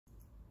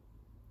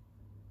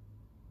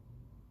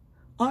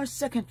Our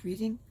second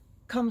reading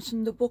comes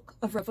from the book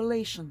of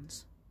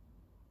Revelations.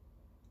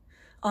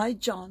 I,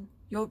 John,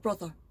 your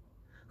brother,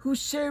 who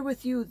share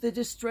with you the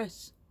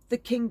distress, the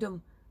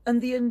kingdom,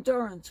 and the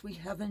endurance we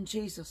have in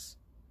Jesus,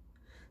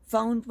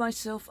 found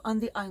myself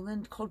on the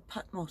island called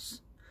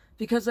Patmos,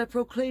 because I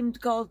proclaimed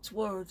God's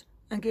word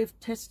and gave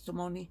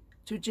testimony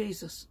to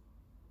Jesus.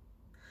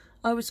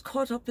 I was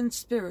caught up in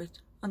spirit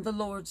on the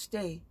Lord's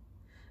day,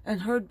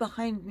 and heard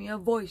behind me a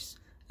voice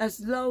as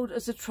loud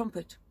as a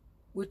trumpet,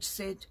 which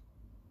said,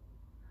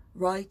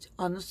 "Write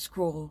on a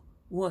scroll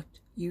what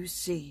you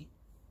see."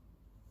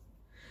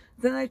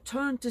 Then I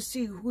turned to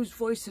see whose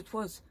voice it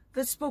was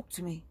that spoke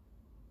to me.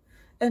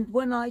 And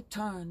when I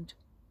turned,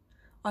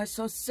 I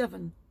saw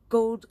 7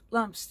 gold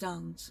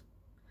lampstands,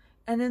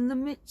 and in the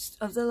midst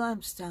of the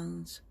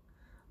lampstands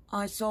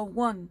I saw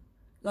one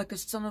like a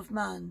son of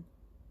man,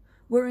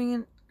 wearing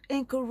an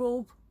ankle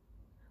robe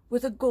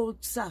with a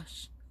gold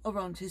sash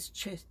around his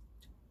chest.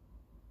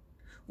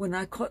 When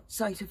I caught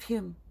sight of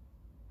him,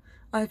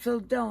 I fell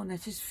down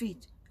at his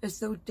feet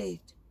as though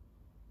dead.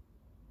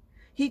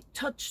 He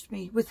touched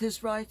me with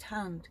his right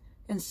hand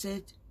and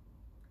said,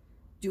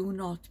 "Do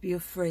not be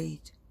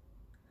afraid.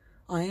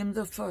 I am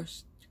the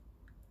first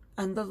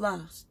and the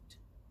last,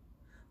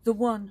 the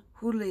one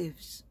who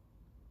lives.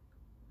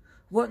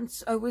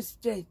 Once I was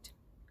dead,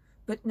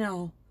 but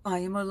now I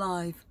am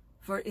alive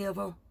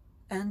forever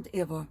and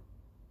ever.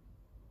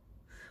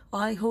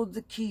 I hold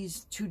the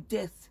keys to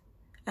death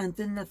and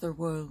the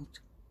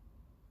netherworld.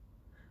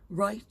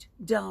 Write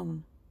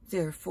down,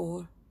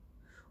 therefore,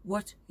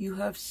 what you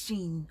have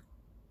seen,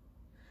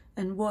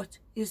 and what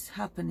is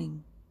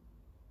happening,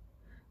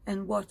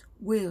 and what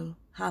will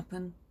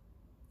happen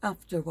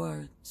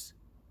afterwards."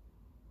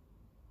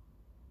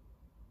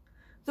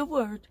 The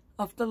word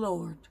of the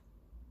Lord.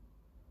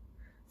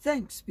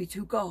 Thanks be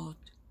to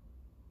God.